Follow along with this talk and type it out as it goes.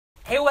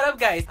Hey, what up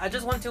guys? I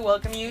just want to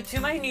welcome you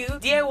to my new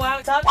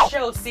DIY talk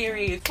show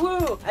series.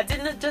 Woo! I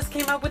didn't just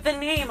came up with the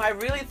name, I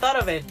really thought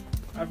of it.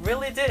 I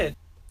really did.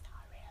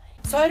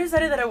 So I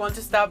decided that I want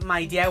to stop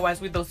my DIYs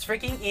with those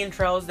freaking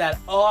intros that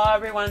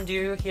everyone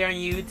do here on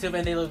YouTube,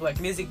 and they look like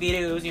music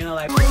videos, you know,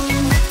 like...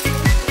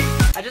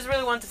 I just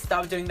really want to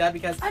stop doing that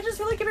because I just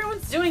feel like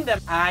everyone's doing them.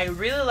 I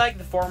really like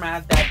the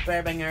format that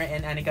Bearbanger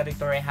and Annika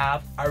Victoria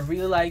have. I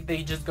really like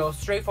they just go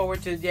straight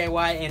forward to the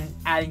DIY and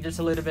adding just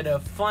a little bit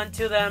of fun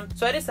to them.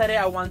 So I decided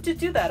I want to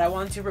do that. I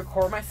want to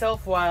record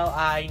myself while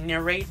I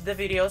narrate the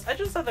videos. I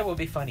just thought that would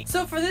be funny.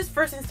 So for this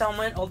first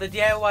installment of the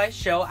DIY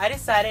show, I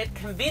decided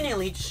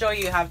conveniently to show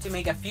you how to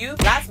make a few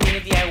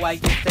last-minute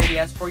DIY gift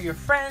ideas for your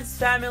friends,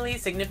 family,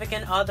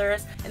 significant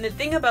others. And the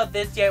thing about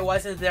this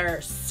DIYs is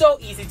they're so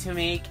easy to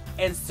make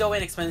and so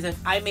inexpensive.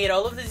 I made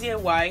all of the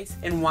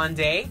DIYs in one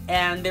day,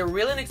 and they're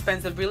really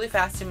inexpensive, really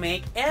fast to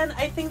make, and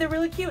I think they're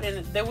really cute,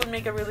 and they would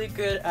make a really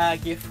good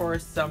gift for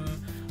some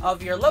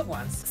of your loved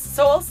ones.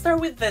 So I'll start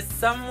with the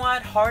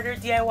somewhat harder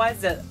DIYs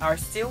that are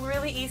still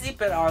really easy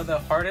but are the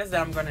hardest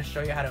that I'm going to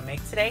show you how to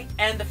make today.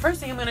 And the first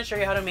thing I'm going to show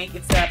you how to make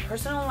is a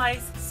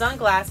personalized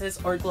sunglasses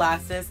or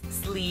glasses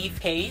sleeve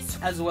case,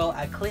 as well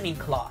as a cleaning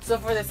cloth. So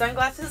for the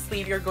sunglasses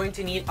sleeve, you're going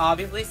to need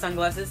obviously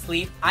sunglasses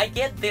sleeve. I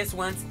get this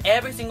ones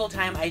every single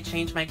time I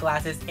change my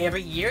glasses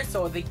every year,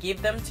 so they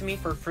give them to me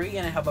for free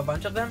and I have a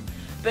bunch of them.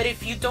 But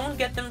if you don't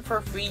get them for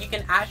free, you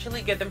can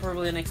actually get them for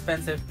really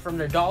inexpensive from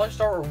the dollar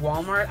store or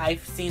Walmart.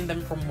 I've seen them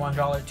from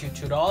 $1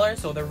 to $2,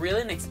 so they're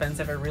really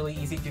inexpensive and really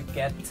easy to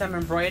get. Some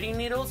embroidery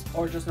needles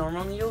or just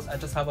normal needles. I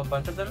just have a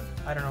bunch of them.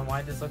 I don't know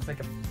why this looks like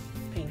a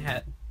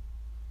pinhead.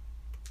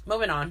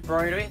 Moving on,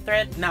 embroidery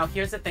thread. Now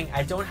here's the thing,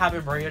 I don't have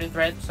embroidery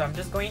thread, so I'm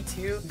just going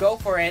to go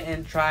for it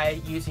and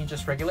try using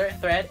just regular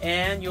thread,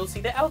 and you'll see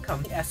the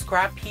outcome. A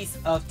scrap piece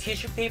of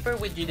tissue paper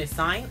with your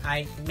design.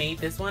 I made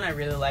this one, I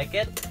really like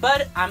it.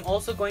 But I'm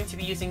also going to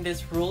be using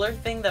this ruler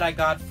thing that I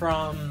got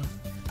from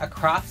a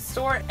craft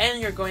store, and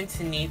you're going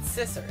to need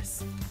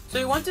scissors. So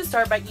you want to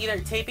start by either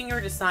taping your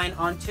design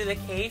onto the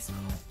case,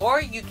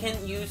 or you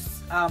can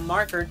use a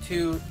marker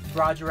to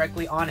draw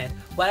directly on it.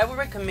 What I would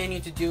recommend you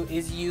to do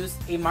is use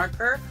a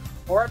marker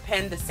or a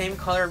pen the same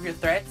color of your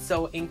thread,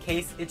 so in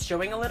case it's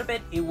showing a little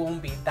bit, it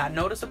won't be that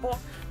noticeable.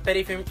 But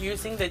if you're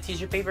using the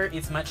tissue paper,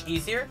 it's much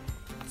easier.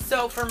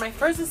 So for my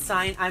first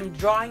design, I'm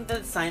drawing the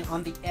design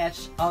on the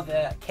edge of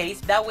the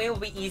case. That way it will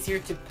be easier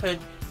to put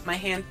my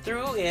hand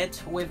through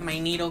it with my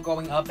needle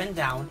going up and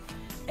down,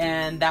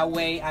 and that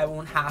way I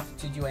won't have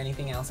to do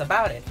anything else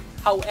about it.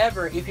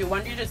 However, if you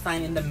want your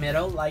design in the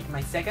middle, like my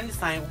second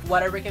design,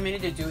 what I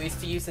recommend you to do is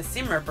to use a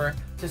seam ripper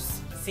to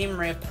seam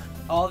rip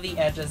all the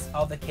edges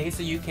of the case,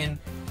 so you can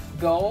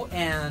go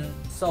and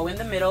sew in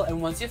the middle,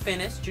 and once you're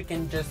finished, you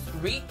can just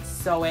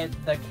re-sew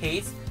the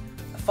case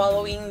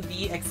following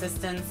the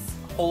existence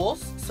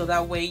holes, so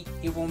that way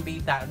it won't be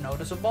that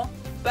noticeable.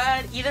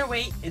 But either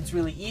way, it's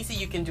really easy.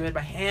 You can do it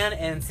by hand,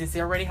 and since it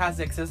already has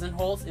the existing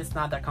holes, it's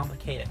not that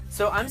complicated.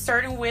 So I'm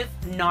starting with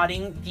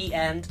knotting the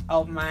end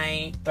of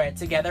my thread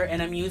together, and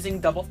I'm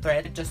using double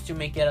thread just to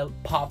make it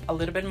pop a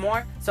little bit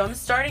more. So I'm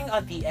starting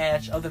at the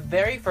edge of the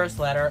very first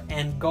letter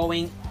and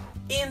going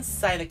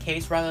inside the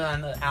case rather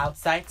than the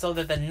outside, so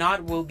that the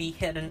knot will be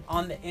hidden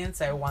on the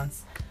inside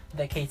once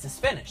the case is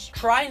finished.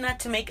 Try not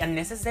to make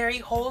unnecessary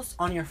holes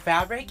on your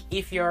fabric.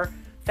 If your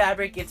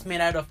fabric it's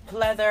made out of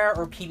pleather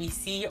or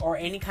PVC or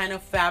any kind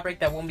of fabric,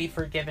 that won't be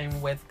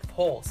forgiven with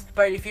holes.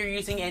 But if you're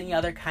using any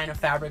other kind of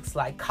fabrics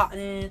like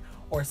cotton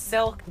or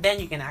silk, then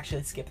you can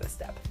actually skip this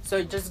step.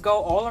 So just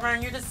go all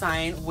around your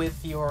design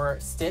with your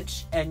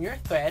stitch and your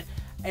thread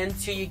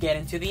until you get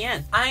into the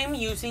end. I'm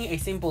using a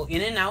simple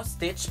in and out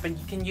stitch, but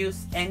you can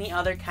use any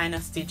other kind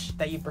of stitch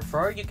that you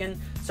prefer. You can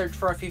search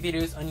for a few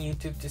videos on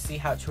YouTube to see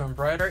how to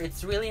embroider.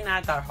 It's really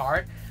not that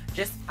hard.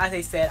 Just as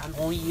I said, I'm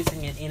only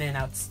using an in and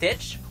out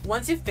stitch.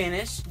 Once you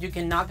finish, you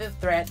can knot the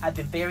thread at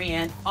the very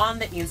end on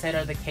the inside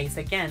of the case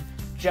again,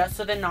 just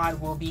so the knot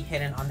will be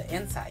hidden on the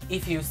inside.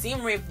 If you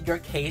seam rip your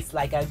case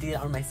like I did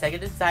on my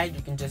second design,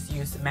 you can just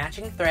use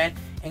matching thread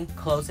and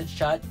close it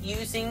shut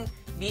using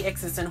the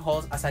existing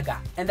holes as a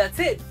guide. And that's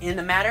it. In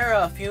a matter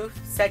of a few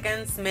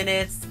seconds,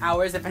 minutes,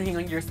 hours, depending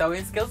on your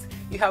sewing skills,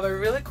 you have a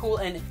really cool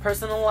and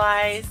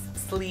personalized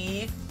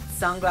sleeve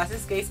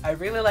sunglasses case. I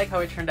really like how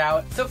it turned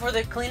out. So for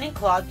the cleaning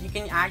cloth, you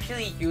can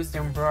actually use the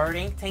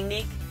embroidering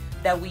technique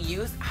that we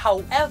use.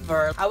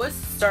 However, I was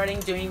starting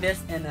doing this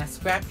in a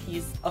scrap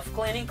piece of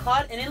cleaning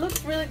cloth, and it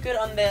looks really good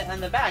on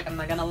the back, I'm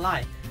not gonna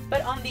lie.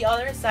 But on the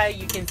other side,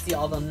 you can see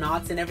all the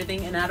knots and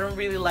everything, and I don't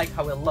really like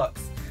how it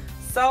looks.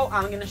 So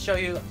I'm gonna show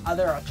you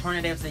other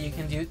alternatives that you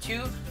can do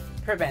to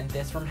prevent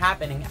this from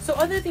happening. So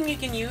other thing you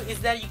can use is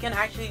that you can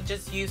actually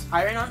just use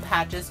iron-on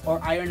patches or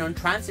iron-on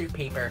transfer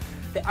paper.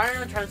 The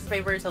iron-on transfer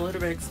paper is a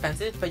little bit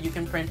expensive, but you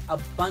can print a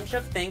bunch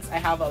of things. I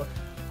have a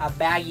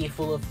baggie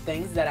full of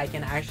things that I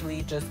can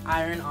actually just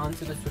iron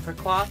onto the super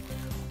cloth,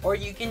 or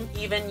you can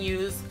even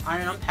use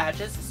iron-on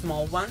patches,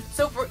 small ones.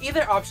 So for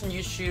either option,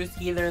 you choose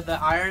either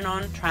the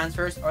iron-on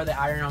transfers or the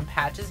iron-on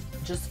patches.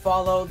 Just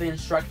follow the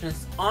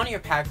instructions on your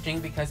packaging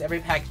because every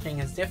packaging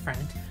is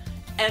different.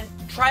 And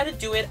try to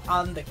do it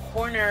on the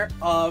corner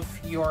of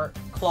your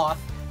cloth,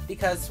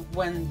 because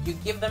when you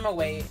give them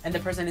away and the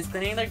person is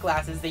cleaning their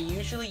glasses, they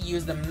usually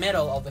use the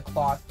middle of the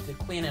cloth to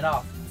clean it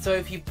off. So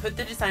if you put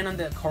the design on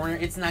the corner,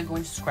 it's not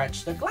going to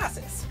scratch their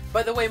glasses.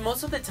 By the way,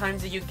 most of the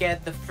times that you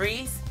get the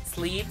free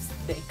sleeves,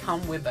 they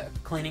come with a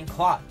cleaning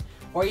cloth.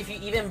 Or if you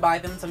even buy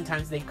them,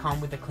 sometimes they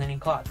come with a cleaning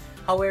cloth.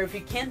 However, if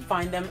you can't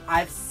find them,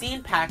 I've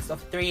seen packs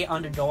of 3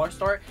 on the dollar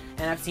store,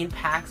 and I've seen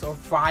packs of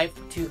 5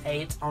 to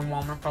 8 on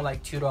Walmart for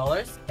like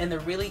 $2, and they're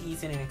really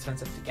easy and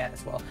inexpensive to get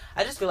as well.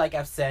 I just feel like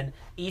I've said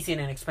easy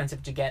and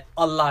inexpensive to get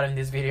a lot in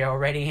this video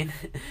already,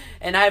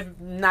 and I'm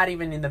not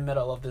even in the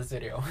middle of this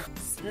video.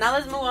 Now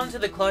let's move on to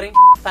the clothing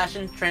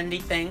fashion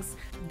trendy things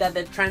that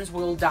the trends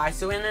will die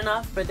soon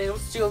enough, but they will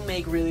still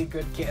make really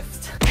good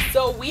gifts.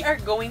 So we are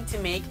going to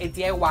make a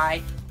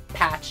DIY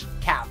patch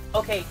cap.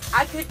 Okay,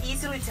 I could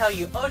easily tell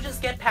you, oh,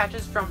 just get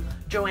patches from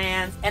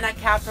Joann's and a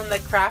cap from the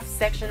craft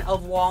section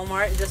of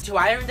Walmart just to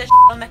iron the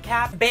on the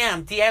cap.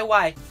 Bam,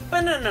 DIY.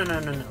 But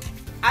no.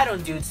 I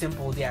don't do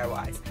simple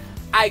DIYs.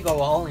 I go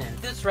all in.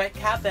 This red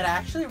cap that I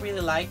actually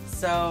really like,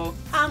 so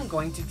I'm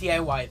going to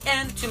DIY it.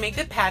 And to make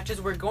the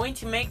patches, we're going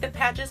to make the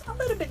patches a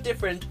little bit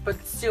different,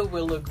 but still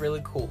will look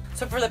really cool.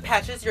 So for the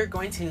patches, you're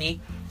going to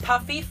need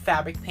puffy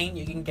fabric paint.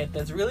 You can get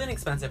this really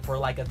inexpensive for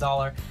like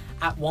 $1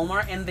 at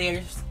Walmart, and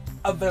there's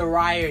a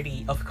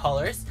variety of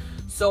colors.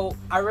 So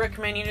I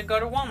recommend you to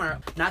go to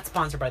Walmart. Not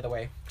sponsored, by the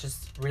way,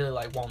 just really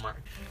like Walmart.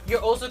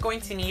 You're also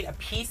going to need a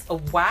piece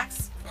of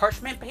wax,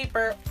 parchment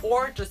paper,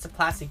 or just a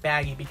plastic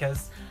baggie,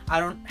 because I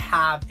don't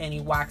have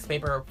any wax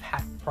paper or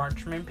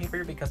parchment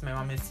paper because my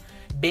mom is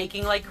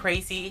baking like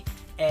crazy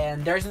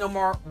and there's no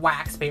more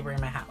wax paper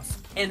in my house.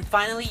 And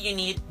finally, you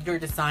need your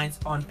designs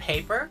on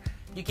paper.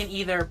 You can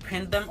either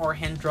print them or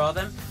hand draw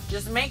them.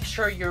 Just make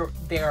sure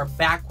they are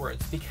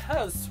backwards,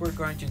 because we're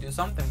going to do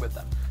something with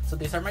them. So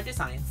these are my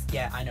designs.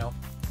 Yeah, I know.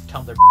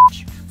 Tumblr.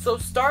 So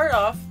start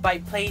off by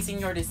placing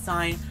your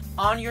design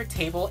on your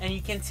table, and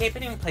you can tape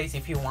it in place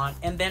if you want,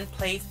 and then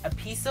place a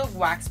piece of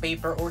wax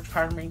paper or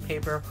parchment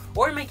paper,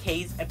 or in my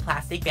case, a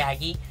plastic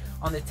baggie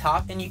on the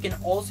top, and you can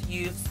also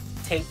use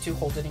tape to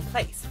hold it in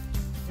place.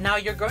 Now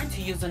you're going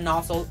to use the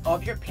nozzle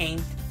of your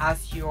paint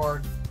as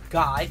your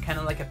guide, kind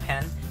of like a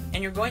pen,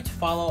 and you're going to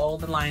follow all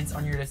the lines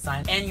on your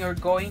design, and you're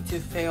going to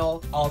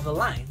fill all the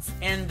lines,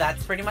 and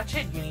that's pretty much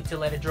it. You need to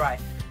let it dry.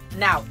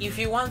 Now, if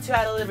you want to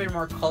add a little bit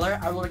more color,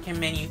 I will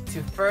recommend you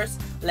to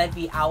first let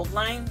the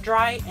outline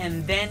dry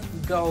and then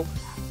go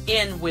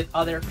in with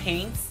other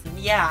paints.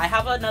 Yeah, I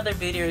have another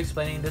video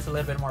explaining this a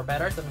little bit more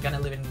better, so I'm gonna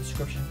leave it in the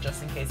description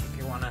just in case if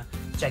you wanna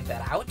check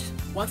that out.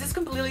 Once it's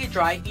completely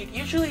dry, it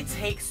usually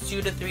takes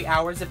 2 to 3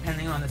 hours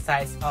depending on the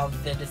size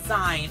of the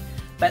design,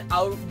 but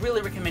I would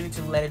really recommend you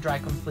to let it dry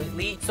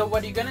completely. So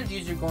what you're gonna do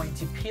is you're going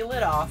to peel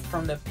it off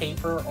from the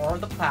paper or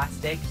the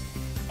plastic,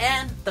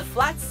 and the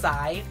flat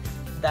side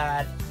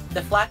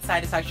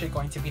is actually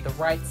going to be the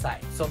right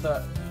side. So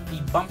the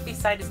bumpy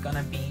side is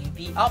gonna be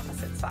the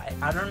opposite side.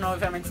 I don't know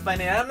if I'm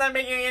explaining it. I'm not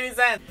making any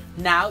sense.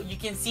 Now you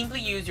can simply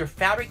use your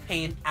fabric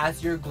paint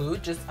as your glue.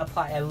 Just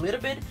apply a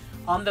little bit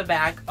on the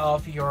back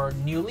of your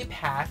newly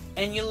packed,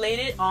 and you laid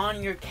it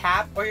on your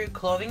cap or your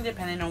clothing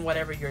depending on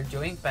whatever you're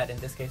doing, but in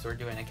this case we're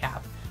doing a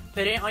cap.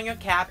 Put it on your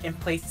cap and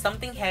place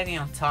something heavy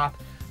on top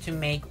to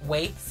make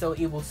weight so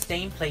it will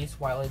stay in place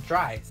while it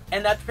dries.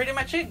 And that's pretty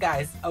much it,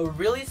 guys. A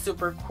really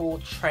super cool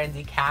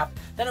trendy cap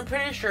that I'm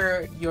pretty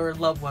sure your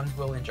loved ones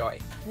will enjoy.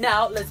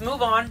 Now let's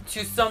move on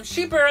to some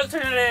cheaper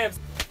alternatives,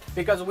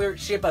 because we're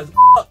cheap as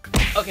fuck.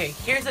 Okay,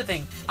 here's the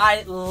thing.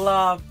 I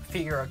love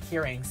figure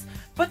keyrings,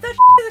 but that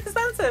is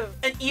expensive.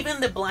 And even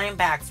the blind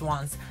bags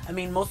ones, I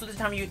mean, most of the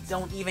time you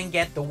don't even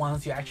get the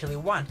ones you actually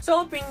want. So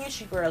I'll bring you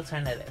cheaper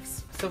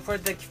alternatives. So for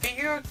the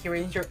figure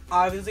keyrings, you're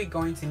obviously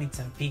going to need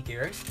some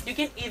figures. You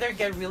can either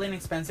get really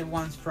inexpensive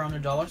ones from the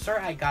dollar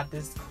store. I got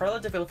this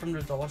Cruella de Vil from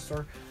the dollar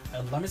store. I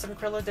love me some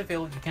Cruella de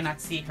Vil. You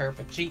cannot see her,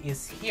 but she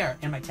is here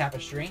in my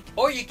tapestry.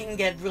 Or you can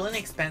get really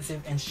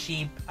inexpensive and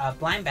cheap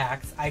blind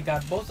bags. I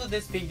got both of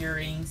these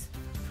figurines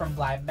from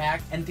blind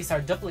bag, and these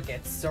are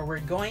duplicates, so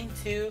we're going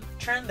to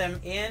turn them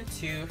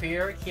into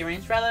figure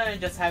keyrings rather than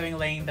just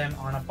laying them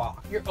on a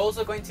box. You're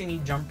also going to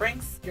need jump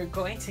rings. You're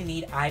going to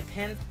need eye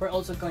pins. We're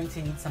also going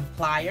to need some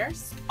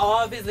pliers.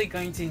 Obviously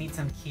going to need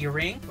some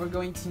keyring. We're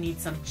going to need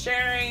some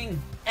chain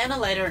and a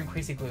lighter and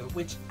crazy glue,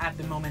 which at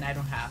the moment I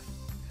don't have.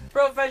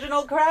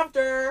 Professional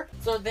crafter!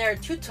 So there are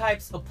two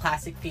types of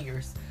plastic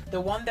figures. The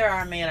ones that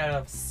are made out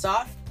of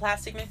soft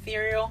plastic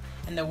material,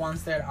 and the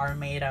ones that are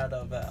made out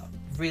of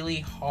really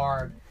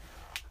hard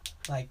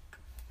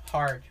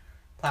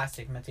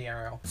plastic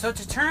material. So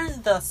to turn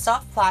the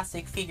soft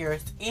plastic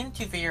figures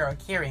into figure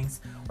keyrings,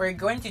 what you're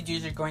going to do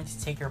is you're going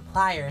to take your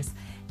pliers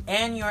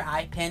and your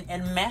eye pin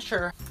and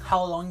measure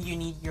how long you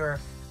need your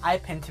eye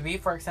pin to be.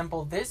 For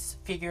example, this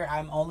figure,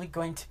 I'm only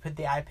going to put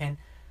the eye pin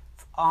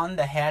on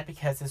the head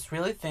because it's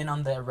really thin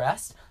on the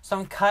rest. So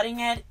I'm cutting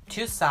it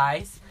to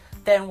size.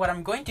 Then what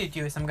I'm going to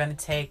do is I'm going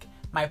to take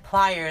my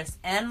pliers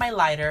and my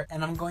lighter,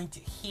 and I'm going to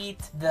heat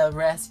the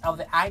rest of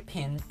the eye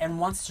pin. And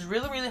once it's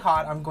really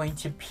hot, I'm going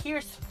to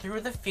pierce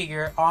through the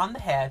figure on the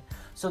head,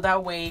 so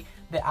that way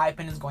the eye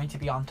pin is going to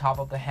be on top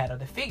of the head of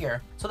the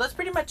figure. So that's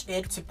pretty much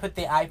it to put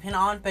the eye pin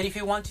on, but if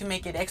you want to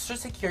make it extra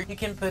secure, you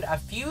can put a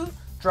few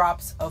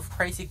drops of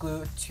crazy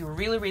glue to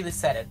really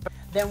set it.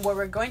 Then what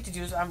we're going to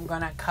do is I'm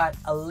gonna cut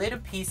a little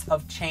piece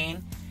of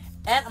chain,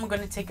 and I'm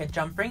going to take a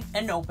jump ring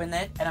and open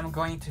it, and I'm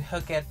going to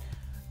hook it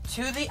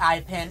to the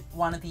eye pin,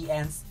 one of the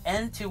ends,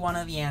 and to one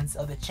of the ends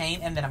of the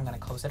chain, and then I'm going to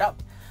close it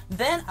up.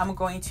 Then I'm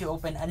going to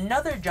open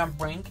another jump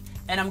ring,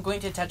 and I'm going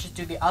to attach it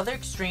to the other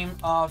extreme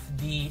of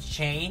the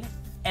chain.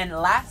 And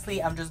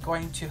lastly, I'm just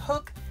going to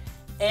hook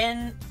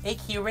in a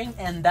keyring,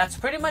 and that's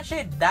pretty much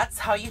it. That's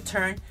how you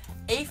turn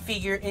a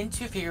figure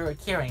into a figure or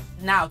keyring.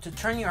 Now, to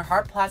turn your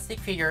hard plastic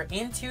figure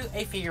into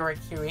a figure or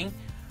keyring,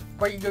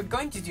 what you're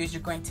going to do is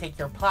you're going to take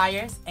your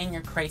pliers and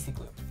your crazy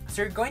glue.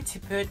 So you're going to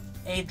put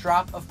a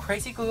drop of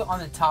crazy glue on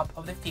the top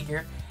of the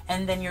figure,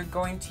 and then you're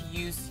going to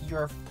use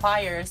your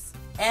pliers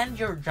and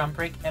your jump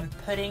ring and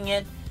putting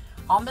it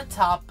on the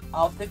top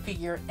of the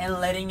figure and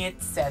letting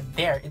it set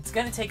there. It's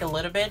going to take a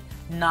little bit,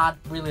 not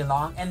really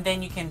long, and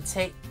then you can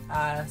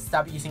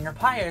stop using your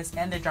pliers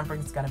and the jump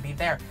ring is going to be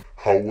there.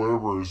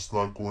 However, it's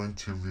not going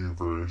to be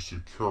very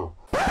secure.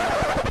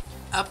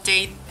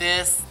 Update,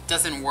 this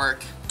doesn't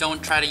work.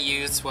 Don't try to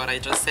use what I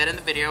just said in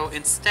the video.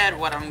 Instead,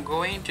 what I'm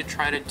going to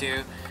try to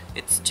do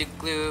is to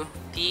glue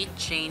the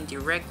chain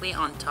directly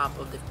on top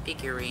of the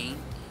figurine.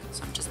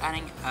 So I'm just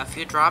adding a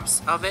few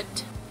drops of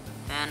it,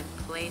 then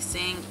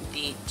placing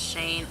the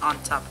chain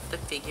on top of the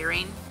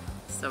figurine.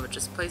 So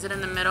just place it in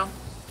the middle,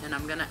 and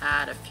I'm gonna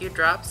add a few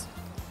drops,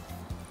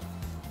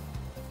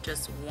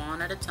 just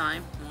one at a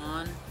time.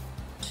 1,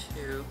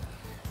 2,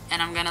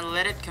 and I'm gonna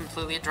let it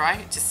completely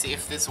dry to see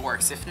if this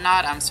works. If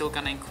not, I'm still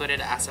gonna include it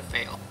as a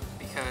fail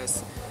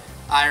because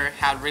I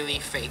had really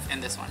faith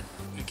in this one.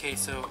 Okay,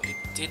 so it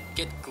did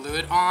get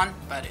glued on,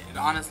 but it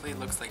honestly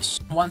looks like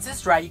shit. Once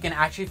it's dry, you can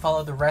actually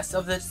follow the rest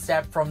of the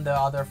step from the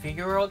other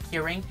figure or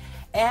keyring,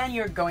 and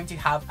you're going to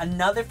have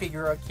another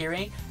figure or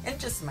keyring in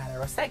just a matter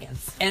of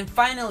seconds. And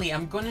finally,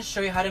 I'm going to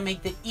show you how to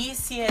make the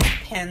easiest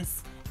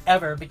pins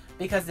ever,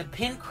 because the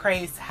pin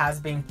craze has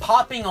been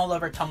popping all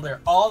over Tumblr,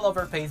 all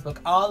over Facebook,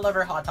 all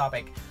over Hot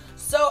Topic.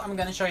 So I'm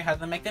going to show you how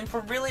to make them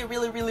for really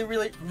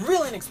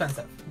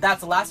inexpensive.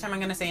 That's the last time I'm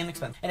going to say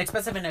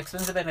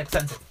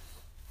inexpensive.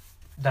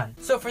 Done.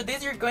 So for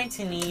this, you're going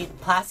to need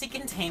plastic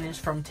containers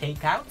from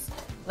takeouts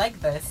like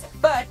this,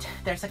 but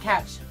there's a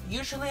catch.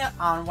 Usually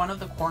on one of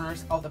the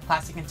corners of the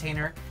plastic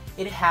container,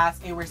 it has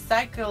a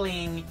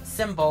recycling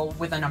symbol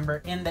with a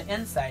number in the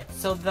inside.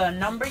 So the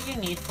number you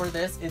need for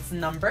this is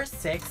number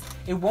 6.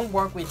 It won't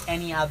work with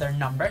any other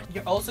number.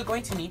 You're also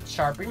going to need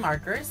Sharpie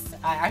markers.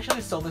 I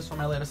actually stole this from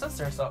my little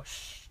sister, so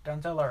shh,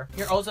 don't tell her.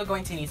 You're also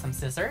going to need some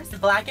scissors,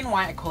 black and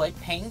white acrylic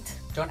paint.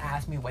 Don't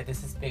ask me why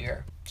this is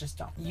bigger. Just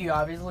don't. You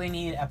obviously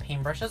need a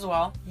paintbrush as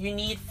well. You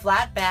need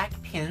flat back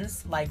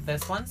pins like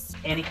this ones.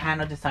 Any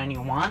kind of design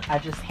you want. I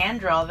just hand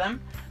draw them,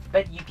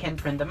 but you can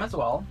print them as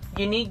well.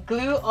 You need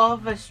glue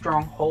of a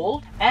strong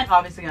hold, and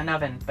obviously an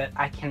oven, but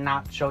I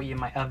cannot show you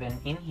my oven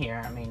in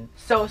here.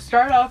 So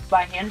start off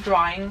by hand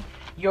drawing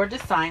your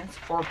designs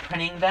or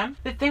printing them.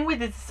 The thing with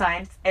the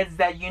designs is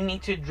that you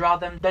need to draw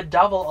them the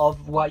double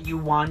of what you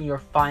want your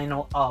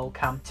final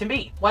outcome to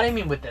be. What I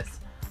mean with this,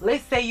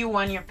 let's say you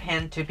want your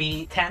pen to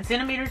be 10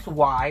 centimeters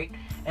wide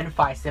and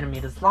 5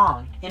 centimeters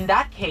long. In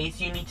that case,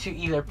 you need to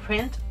either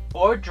print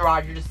or draw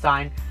your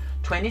design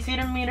 20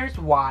 centimeters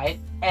wide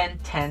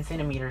and 10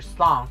 centimeters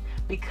long,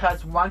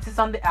 because once it's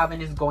on the oven,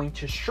 it's going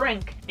to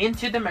shrink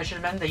into the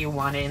measurement that you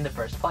wanted in the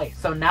first place.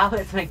 So now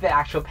let's make the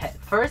actual pen.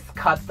 First,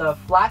 cut the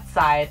flat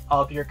side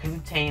of your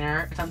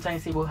container.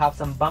 Sometimes it will have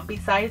some bumpy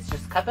sides,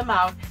 just cut them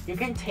out. You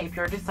can tape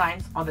your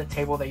designs on the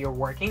table that you're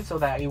working so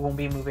that it won't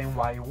be moving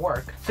while you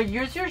work. So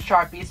use your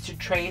Sharpies to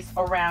trace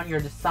around your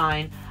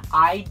design.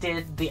 I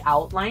did the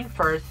outline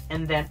first,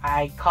 and then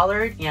I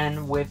colored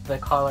in with the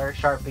color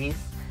Sharpies,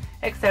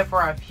 except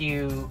for a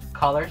few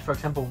colors, for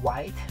example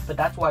white, but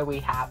that's why we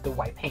have the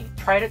white paint.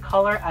 Try to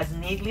color as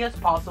neatly as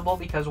possible,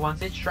 because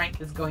once it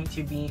shrinks, it's going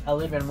to be a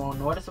little bit more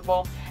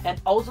noticeable,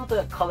 and also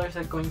the colors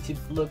are going to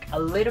look a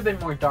little bit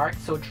more dark,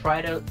 so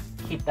try to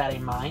keep that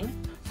in mind.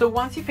 So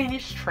once you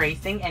finish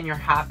tracing and you're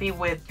happy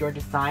with your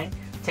design,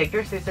 take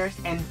your scissors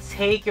and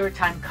take your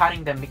time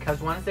cutting them,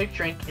 because once they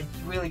shrink, it's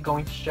really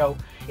going to show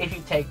if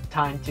you take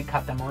time to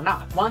cut them or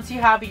not. Once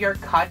you have your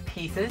cut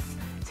pieces,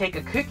 take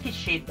a cookie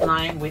sheet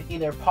lined with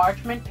either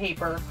parchment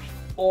paper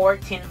or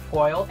tin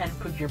foil and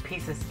put your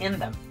pieces in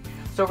them.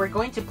 So we're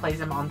going to place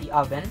them on the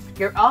oven.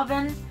 Your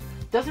oven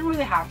doesn't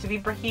really have to be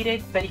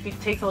preheated, but if it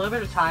takes a little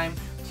bit of time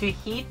to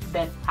heat,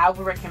 then I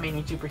would recommend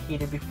you to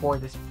preheat it before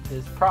this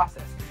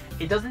process.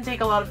 It doesn't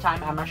take a lot of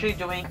time. I'm actually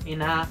doing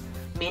in a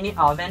mini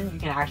oven. You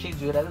can actually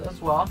do that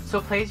as well. So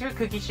place your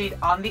cookie sheet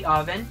on the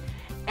oven,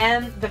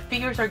 and the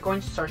figures are going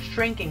to start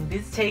shrinking.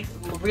 This takes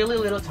really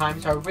little time,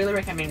 so I really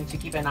recommend you to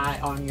keep an eye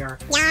on your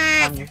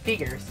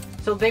figures.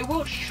 So they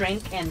will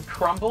shrink and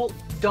crumble.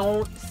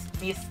 Don't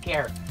be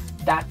scared.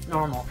 that's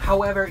normal.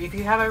 However, if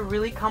you have a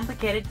really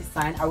complicated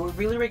design, I would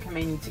really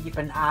recommend you to keep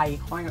an eye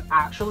on your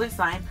actual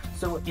design.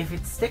 So if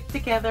it sticks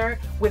together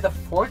with a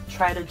fork,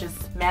 try to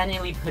just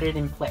manually put it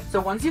in place. So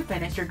once you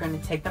finish, you're going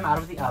to take them out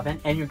of the oven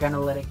and you're going to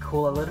let it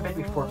cool a little bit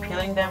before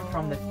peeling them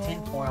from the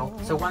tin foil.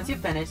 So once you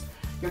finish,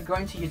 you're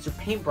going to use your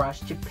paintbrush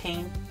to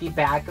paint the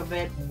back of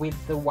it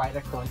with the white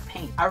acrylic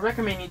paint. I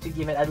recommend you to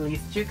give it at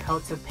least 2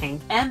 coats of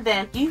paint, and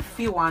then if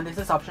you want, this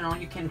is optional,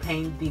 you can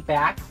paint the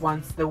back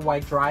once the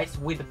white dries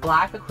with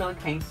black acrylic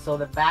paint, so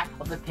the back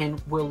of the pin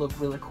will look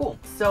really cool.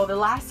 So the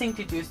last thing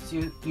to do is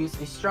to use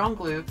a strong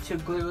glue to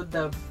glue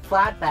the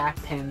flat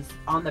back pins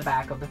on the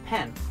back of the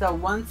pen. So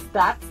once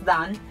that's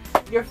done,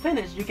 you're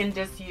finished. You can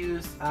just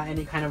use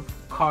any kind of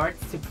cards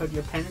to put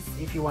your pins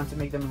if you want to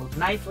make them look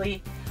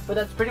nicely. But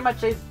that's pretty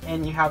much it,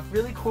 and you have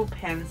really cool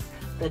pins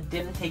that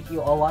didn't take you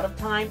a lot of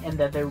time and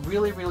that they're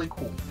really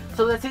cool.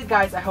 So that's it,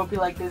 guys. I hope you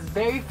like this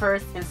very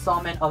first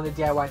installment of the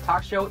DIY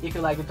talk show. If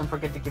you like it, don't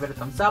forget to give it a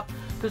thumbs up.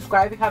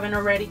 Subscribe if you haven't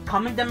already.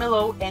 Comment down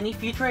below any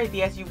future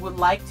ideas you would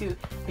like to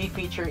be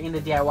featured in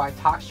the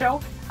DIY talk show.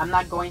 I'm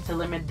not going to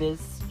limit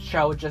this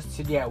show just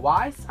to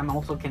DIYs. I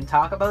also can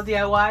talk about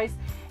DIYs.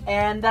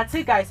 And that's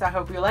it, guys. I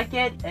hope you like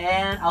it,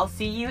 and I'll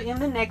see you in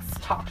the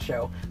next talk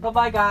show. Bye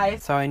bye,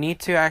 guys. So I need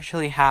to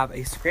actually have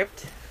a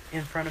script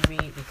in front of me,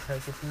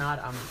 because if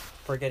not, I'm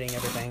forgetting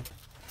everything.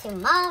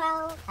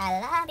 Tomorrow, I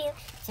love you.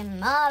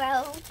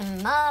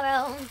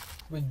 Tomorrow.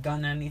 We're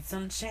gonna need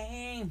some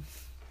change.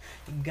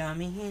 You got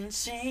me in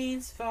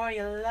chains for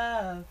your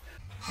love.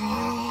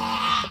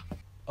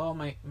 Oh,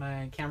 my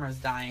camera's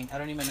dying. I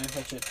don't even know if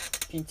I should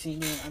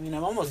continue. I mean,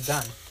 I'm almost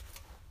done.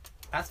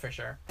 That's for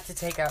sure.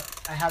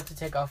 I have to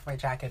take off my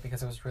jacket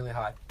because it was really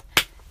hot.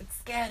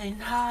 It's getting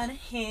hot in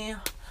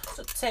here,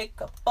 so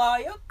take up all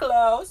your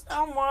clothes.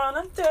 I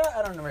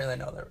don't really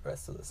know the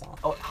rest of the song.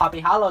 Oh, happy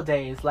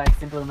holidays, like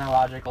Simply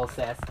Melodical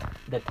says,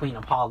 the Queen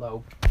of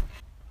Hollow.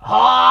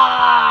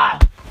 Ah!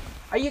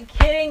 Are you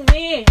kidding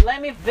me?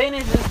 Let me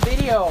finish this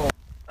video.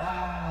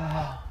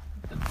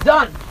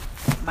 Done!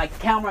 My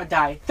camera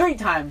died 3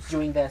 times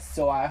doing this,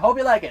 so I hope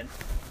you like it.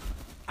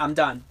 I'm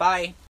done. Bye.